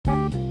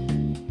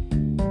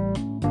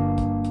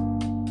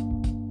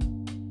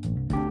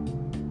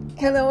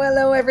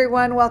Hello,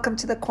 everyone. Welcome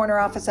to the Corner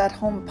Office at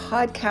Home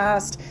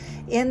podcast.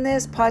 In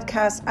this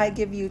podcast, I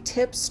give you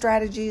tips,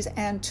 strategies,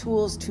 and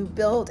tools to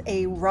build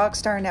a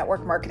rockstar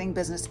network marketing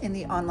business in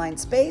the online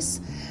space.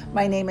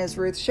 My name is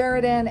Ruth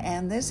Sheridan,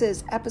 and this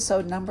is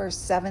episode number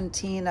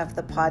 17 of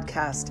the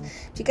podcast.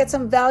 If you get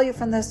some value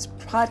from this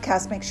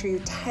podcast, make sure you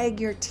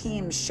tag your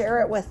team, share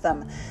it with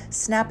them,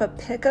 snap a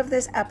pic of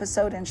this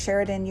episode and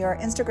share it in your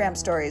Instagram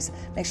stories.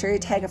 Make sure you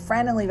tag a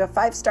friend and leave a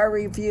 5-star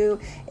review.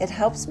 It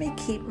helps me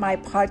keep my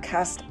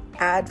podcast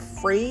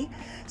ad-free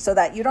so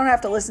that you don't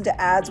have to listen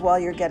to ads while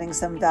you're getting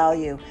some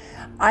value.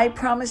 I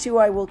promise you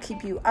I will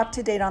keep you up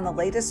to date on the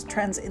latest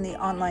trends in the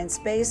online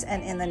space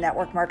and in the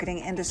network marketing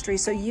industry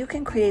so you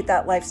can create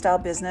that lifestyle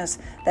business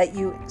that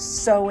you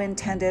so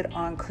intended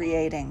on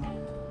creating.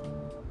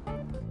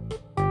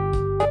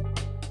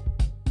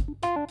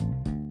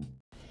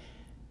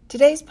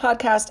 Today's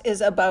podcast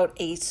is about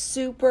a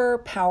super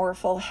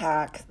powerful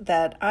hack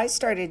that I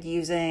started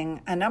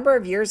using a number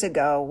of years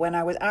ago when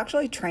I was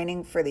actually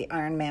training for the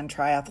Ironman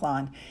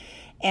triathlon.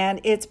 And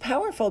it's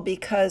powerful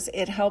because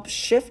it helps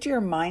shift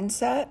your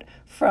mindset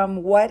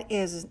from what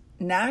is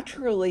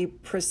naturally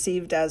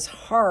perceived as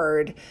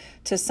hard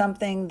to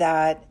something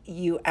that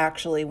you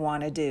actually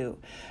want to do.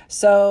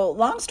 So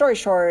long story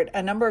short,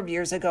 a number of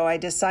years ago, I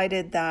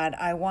decided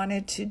that I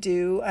wanted to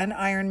do an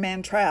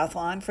Ironman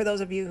triathlon. For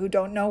those of you who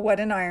don't know what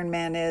an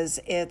Ironman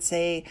is, it's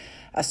a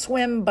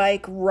swim,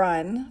 bike,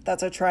 run.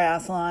 That's a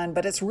triathlon,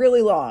 but it's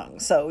really long.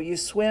 So you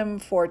swim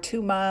for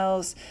 2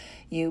 miles,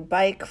 you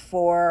bike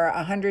for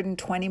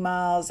 120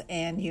 miles,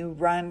 and you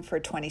run for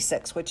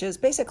 26, which is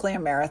basically a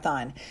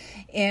marathon.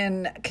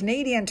 In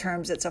Canadian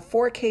terms, it's a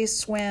 4K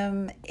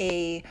swim,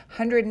 a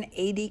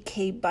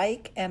 180K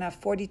bike, and a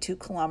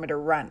 42-kilometer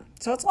run.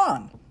 So it's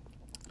long.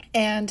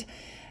 And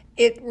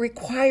it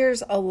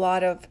requires a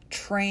lot of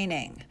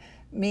training.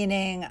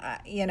 Meaning,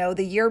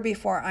 the year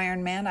before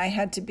Ironman, I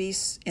had to be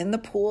in the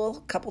pool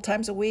a couple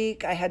times a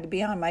week. I had to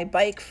be on my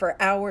bike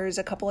for hours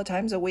a couple of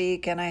times a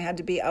week, and I had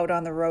to be out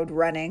on the road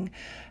running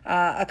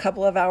a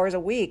couple of hours a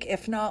week,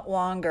 if not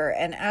longer.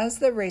 And as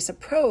the race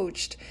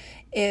approached,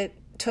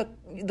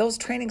 those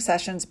training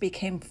sessions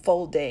became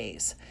full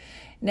days.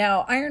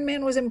 Now,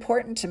 Ironman was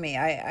important to me.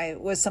 I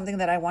was something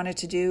that I wanted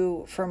to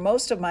do for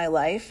most of my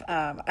life.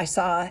 I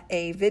saw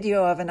a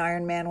video of an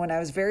Ironman when I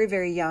was very,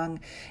 very young,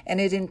 and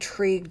it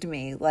intrigued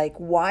me. Like,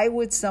 why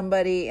would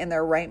somebody in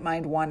their right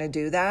mind want to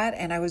do that?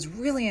 And I was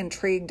really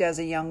intrigued as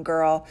a young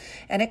girl,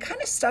 and it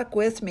kind of stuck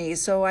with me.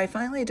 So I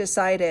finally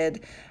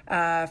decided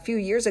a few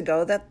years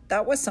ago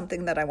that was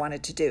something that I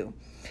wanted to do.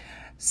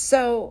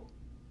 So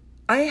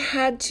I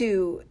had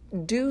to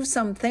do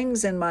some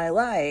things in my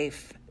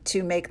life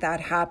to make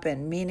that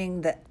happen, meaning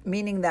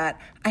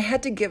that I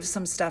had to give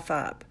some stuff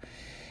up.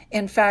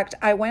 In fact,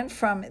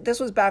 this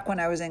was back when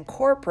I was in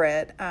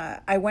corporate,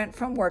 I went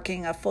from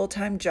working a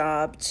full-time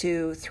job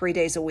to 3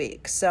 days a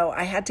week. So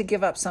I had to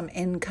give up some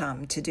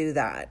income to do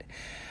that.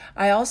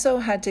 I also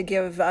had to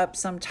give up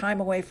some time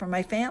away from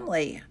my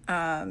family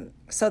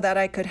so that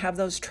I could have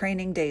those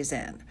training days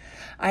in.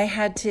 I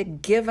had to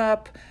give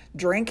up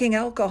drinking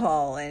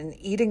alcohol and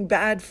eating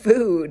bad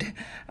food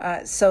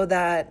so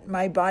that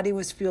my body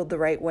was fueled the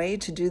right way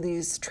to do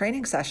these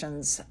training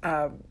sessions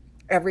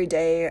every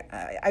day.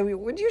 I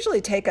would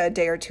usually take a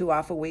day or two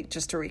off a week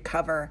just to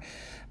recover,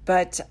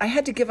 but I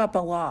had to give up a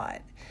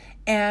lot.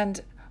 And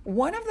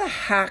one of the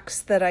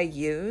hacks that I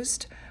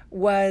used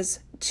was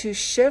to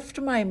shift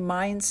my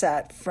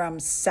mindset from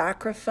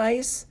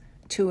sacrifice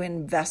to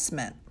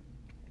investment.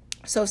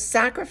 So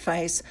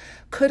sacrifice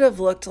could have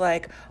looked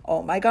like,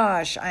 oh my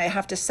gosh, I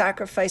have to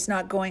sacrifice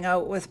not going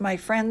out with my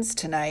friends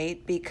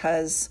tonight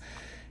because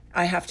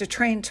I have to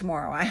train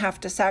tomorrow. I have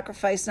to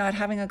sacrifice not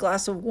having a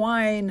glass of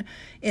wine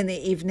in the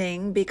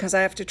evening because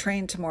I have to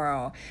train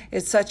tomorrow.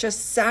 It's such a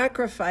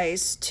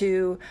sacrifice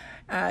to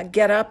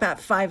get up at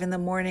 5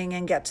 a.m.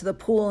 and get to the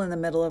pool in the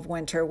middle of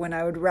winter when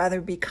I would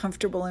rather be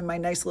comfortable in my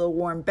nice little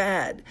warm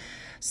bed.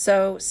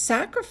 So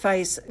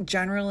sacrifice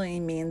generally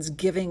means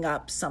giving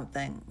up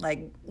something,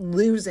 like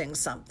losing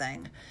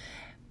something.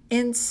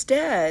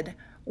 Instead,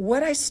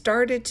 what I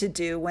started to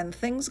do when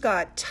things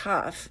got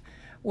tough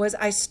was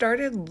I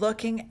started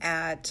looking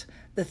at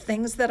the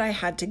things that I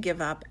had to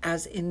give up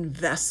as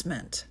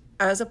investment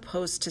as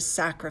opposed to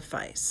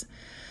sacrifice.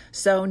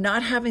 So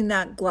not having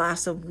that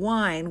glass of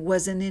wine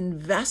was an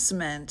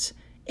investment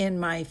in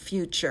my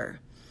future.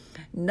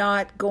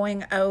 Not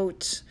going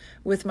out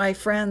with my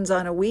friends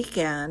on a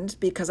weekend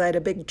because I had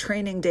a big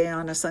training day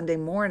on a Sunday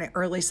morning,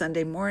 early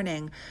Sunday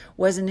morning,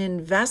 was an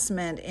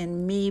investment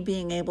in me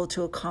being able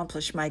to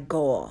accomplish my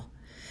goal.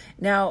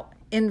 Now,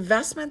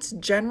 investments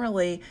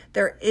generally,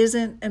 there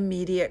isn't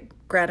immediate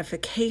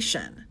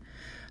gratification.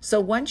 So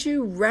once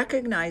you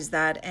recognize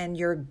that and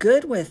you're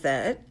good with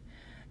it,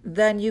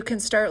 then you can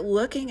start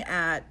looking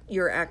at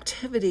your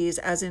activities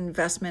as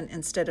investment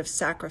instead of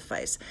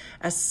sacrifice,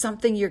 as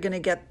something you're going to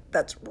get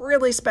that's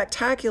really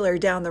spectacular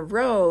down the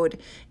road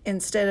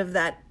instead of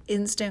that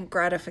instant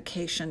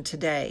gratification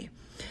today.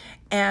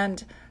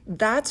 And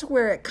that's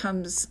where it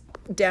comes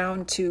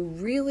down to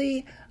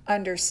really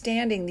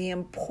understanding the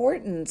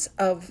importance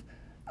of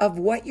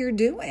what you're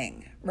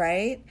doing,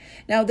 right?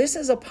 Now, this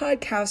is a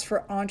podcast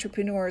for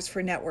entrepreneurs,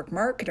 for network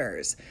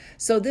marketers.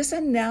 So this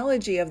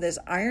analogy of this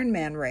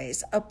Ironman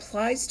race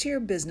applies to your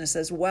business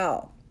as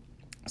well.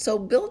 So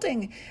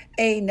building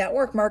a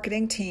network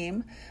marketing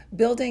team,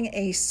 building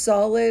a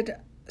solid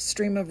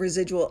stream of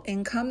residual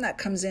income that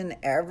comes in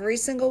every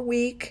single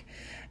week,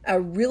 a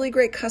really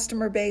great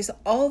customer base,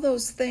 all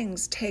those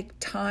things take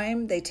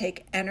time, they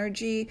take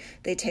energy,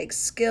 they take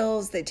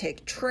skills, they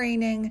take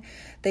training,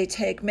 they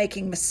take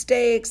making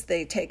mistakes,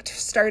 they take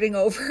starting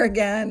over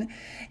again.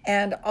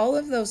 And all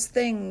of those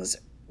things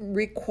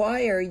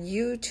require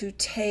you to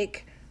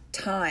take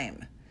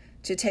time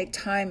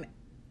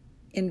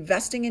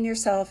investing in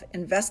yourself,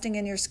 investing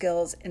in your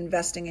skills,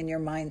 investing in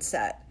your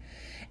mindset.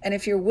 And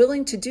if you're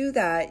willing to do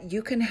that,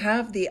 you can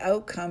have the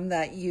outcome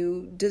that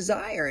you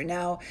desire.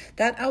 Now,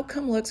 that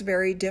outcome looks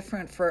very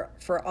different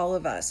for all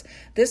of us.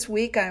 This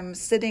week, I'm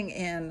sitting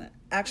in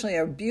actually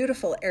a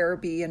beautiful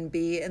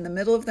Airbnb in the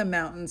middle of the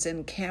mountains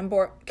in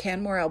Canmore,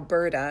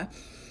 Alberta.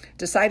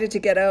 Decided to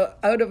get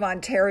out of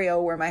Ontario,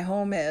 where my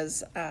home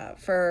is,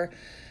 for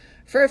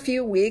a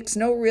few weeks.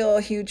 No real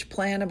huge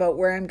plan about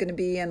where I'm going to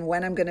be and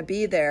when I'm going to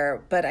be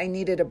there, but I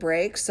needed a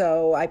break,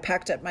 so I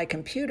packed up my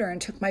computer and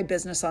took my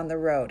business on the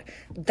road.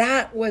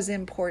 That was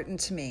important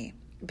to me,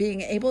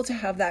 being able to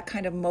have that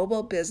kind of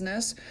mobile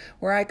business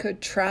where I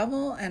could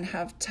travel and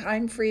have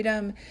time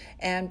freedom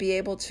and be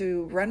able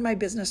to run my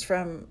business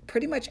from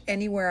pretty much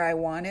anywhere I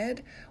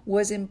wanted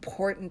was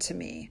important to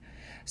me.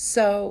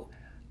 So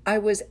I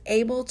was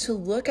able to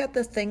look at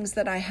the things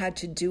that I had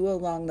to do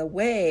along the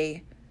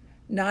way,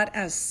 not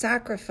as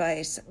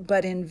sacrifice,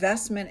 but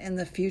investment in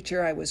the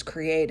future I was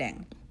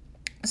creating.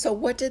 So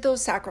what did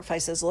those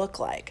sacrifices look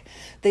like?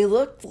 They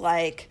looked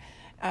like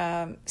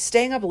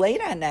staying up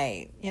late at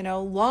night,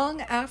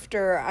 long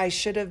after I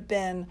should have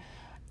been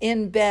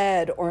in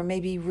bed, or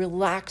maybe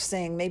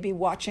relaxing, maybe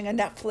watching a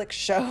Netflix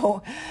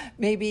show,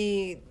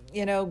 maybe,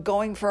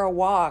 going for a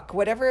walk.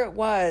 Whatever it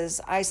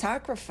was, I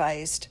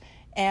sacrificed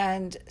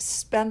and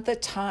spent the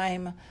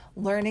time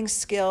learning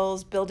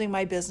skills, building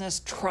my business,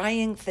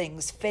 trying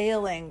things,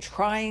 failing,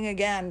 trying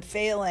again,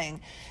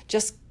 failing,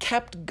 just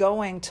kept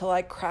going till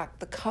I cracked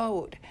the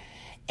code.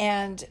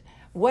 And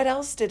what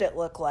else did it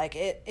look like?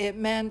 It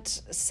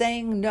meant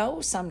saying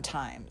no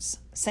sometimes,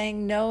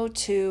 saying no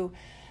to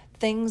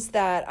things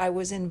that I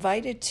was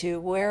invited to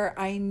where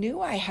I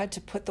knew I had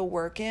to put the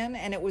work in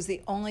and it was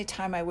the only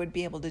time I would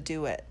be able to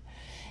do it.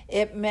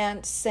 It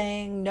meant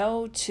saying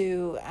no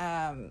to,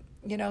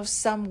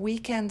 some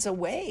weekends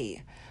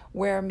away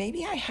where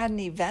maybe I had an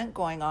event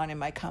going on in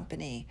my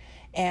company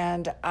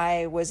and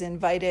I was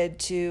invited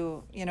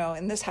to,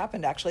 and this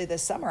happened actually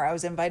this summer, I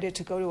was invited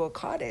to go to a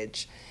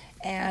cottage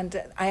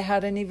and I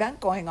had an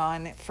event going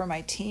on for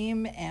my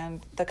team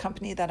and the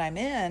company that I'm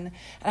in, and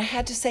I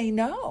had to say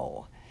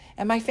no,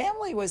 and my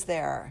family was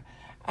there.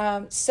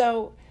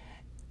 So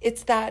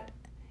it's that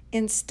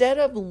instead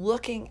of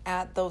looking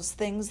at those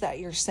things that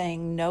you're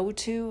saying no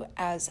to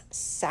as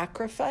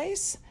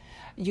sacrifice,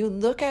 you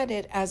look at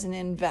it as an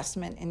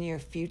investment in your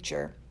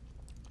future,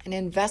 an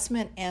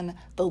investment in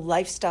the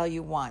lifestyle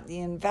you want, the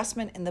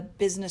investment in the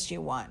business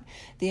you want,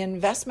 the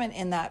investment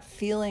in that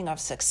feeling of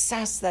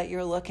success that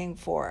you're looking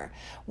for.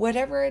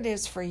 Whatever it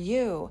is for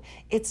you,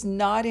 it's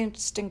not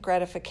instant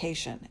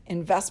gratification.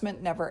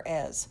 Investment never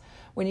is.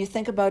 When you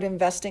think about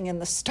investing in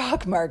the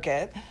stock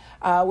market,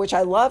 which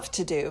I love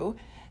to do,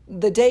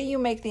 the day you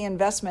make the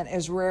investment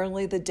is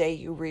rarely the day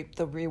you reap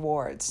the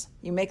rewards.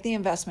 You make the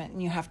investment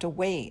and you have to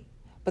wait.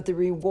 But the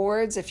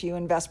rewards, if you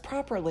invest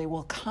properly,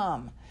 will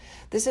come.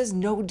 This is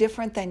no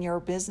different than your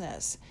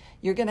business.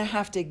 You're going to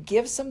have to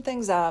give some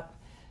things up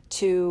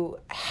to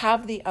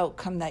have the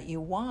outcome that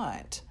you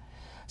want.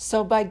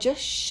 So by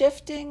just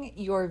shifting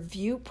your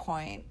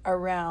viewpoint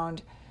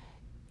around,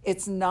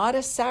 it's not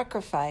a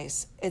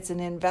sacrifice, it's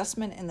an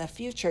investment in the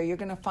future, you're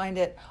going to find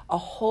it a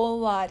whole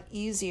lot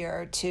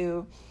easier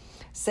to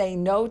say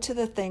no to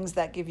the things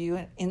that give you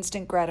an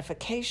instant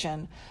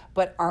gratification,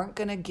 but aren't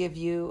going to give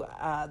you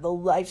the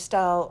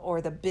lifestyle or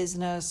the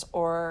business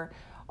or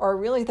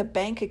really the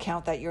bank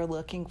account that you're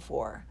looking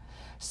for.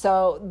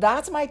 So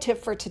that's my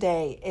tip for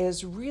today,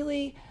 is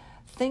really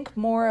think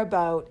more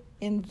about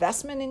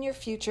investment in your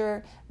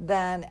future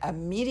than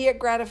immediate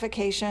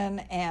gratification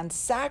and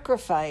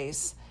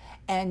sacrifice,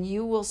 and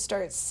you will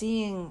start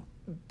seeing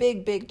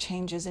big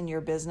changes in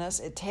your business.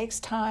 It takes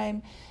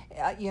time,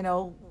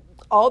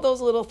 all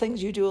those little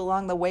things you do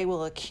along the way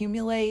will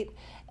accumulate,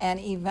 and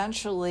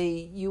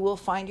eventually you will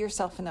find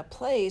yourself in a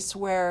place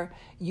where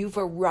you've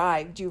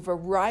arrived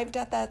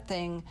at that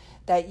thing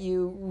that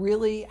you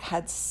really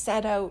had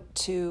set out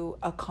to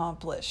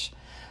accomplish.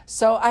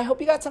 So I hope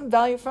you got some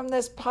value from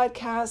this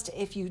podcast.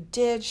 If you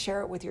did,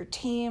 share it with your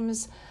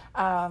teams,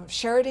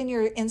 share it in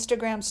your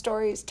Instagram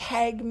stories,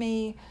 tag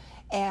me,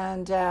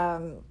 and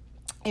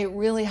it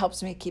really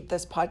helps me keep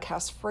this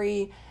podcast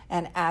free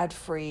and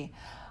ad-free.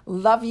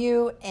 Love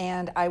you,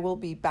 and I will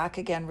be back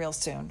again real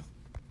soon.